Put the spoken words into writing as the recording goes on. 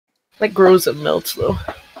That grows and melts though.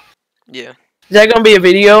 Yeah. Is that gonna be a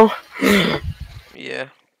video? Yeah.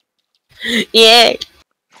 Yeah.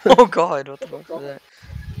 Oh god, what the fuck is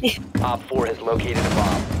that? Op 4 has located a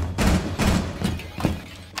bomb.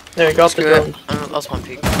 There you go. Off the Screw it. drone. I'll spawn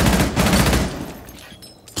peek.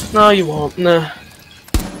 No, you won't. Nah.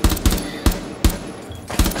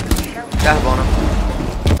 Got him on him.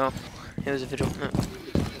 Oh, it was a vigil. No.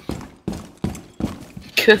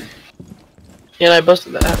 Yeah, and I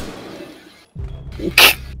busted that.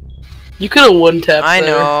 You could have one tapped. I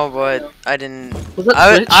there. know, but I didn't. Was that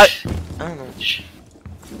I Twitch? don't know.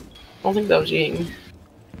 I don't think that was Ying.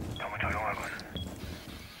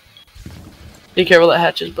 Be careful, that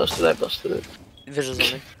hatch is busted. I busted it. Vigils on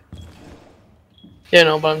me. Yeah,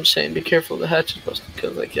 no, but I'm just saying, be careful, the hatch is busted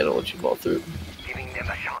because I can't let you fall through. Giving them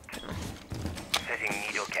a shot. Setting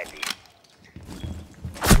needle candy.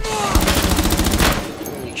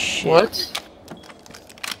 Holy shit. What?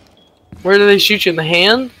 Where did they shoot you in the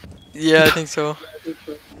hand? Yeah, I think so.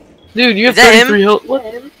 Dude, you have Is that 33 health.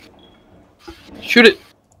 What? Shoot it.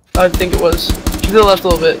 I think it was. Shoot to the left a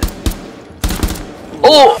little bit.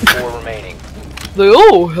 Oh! 4 remaining.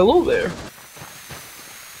 Oh, hello there.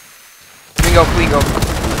 We go.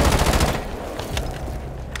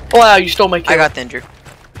 Oh, wow, you stole my kill. I got the injured.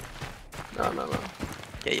 No.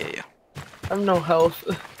 Yeah. I have no health.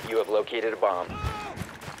 You have located a bomb.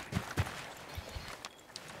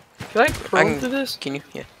 Can I crawl through this? Can you?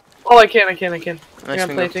 Yeah. Oh, I can. I Nice, got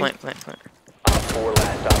we go planting. plant. Op 4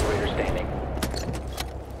 last operator standing.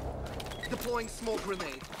 Deploying smoke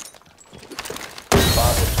grenade.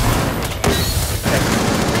 Bomb is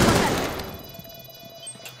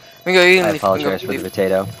We go. You can I leave. apologize for the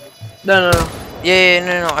potato. No. Yeah,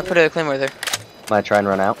 no. I put a claymore there. Might try and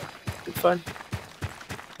run out. It's fine.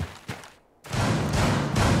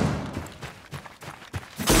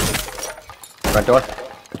 Front door.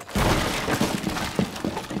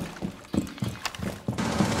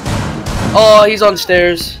 Oh, he's on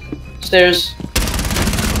stairs.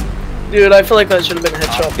 Dude, I feel like that should have been a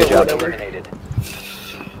headshot, Good but job. whatever. eliminated.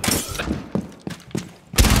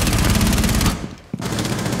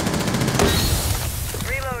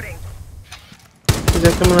 Reloading. Is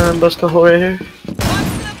that coming on and bust a hole right here?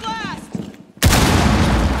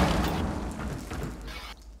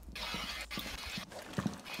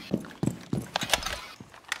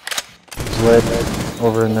 Lit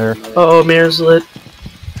over in there. Uh oh, mirror's lit.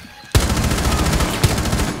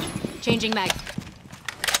 Changing mag.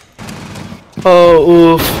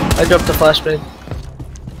 Oh, oof. I dropped the flashbang.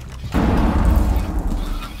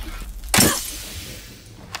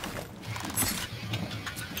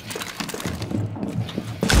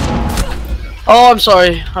 Oh, I'm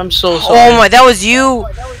sorry. I'm so sorry. Oh my, that was you.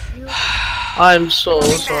 I'm so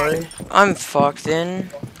sorry. I'm fucked in.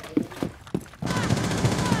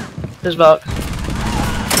 There's about.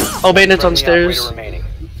 Oh, bandits on Friendly stairs. operator remaining.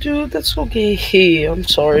 Dude, that's so gay. I'm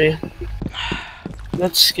sorry.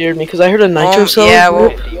 That scared me because I heard a nitro cell. Yeah, well,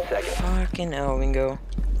 15 seconds. fucking hell, Wingo.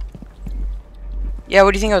 Yeah,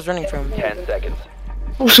 what do you think I was running from? 10 seconds.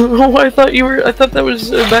 Oh, I thought you were. I thought that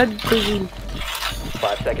was a bad person.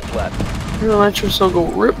 5 seconds left. I heard a nitro cell go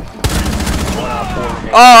rip. 1 Op 4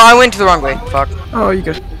 remaining. Oh, I went to the wrong way. Fuck. Oh, you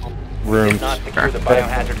good. Room. Did not secure the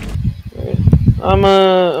biohazard. I'm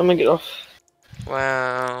gonna get off.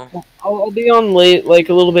 Wow. I'll be on late, like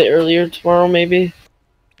a little bit earlier tomorrow, maybe.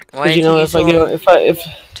 Why Cause you know, if I get on,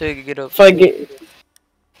 to get up? if I get,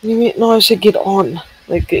 you mean, no, I said get on.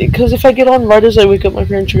 Like, cause if I get on right as I wake up, my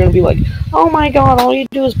parents are gonna be like, "Oh my god, all you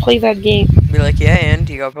do is play that game." Be like, yeah, and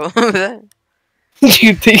you got a problem with that?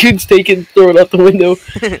 You take and throw it out the window.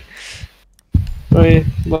 Alright,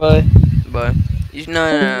 bye. But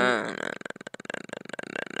no.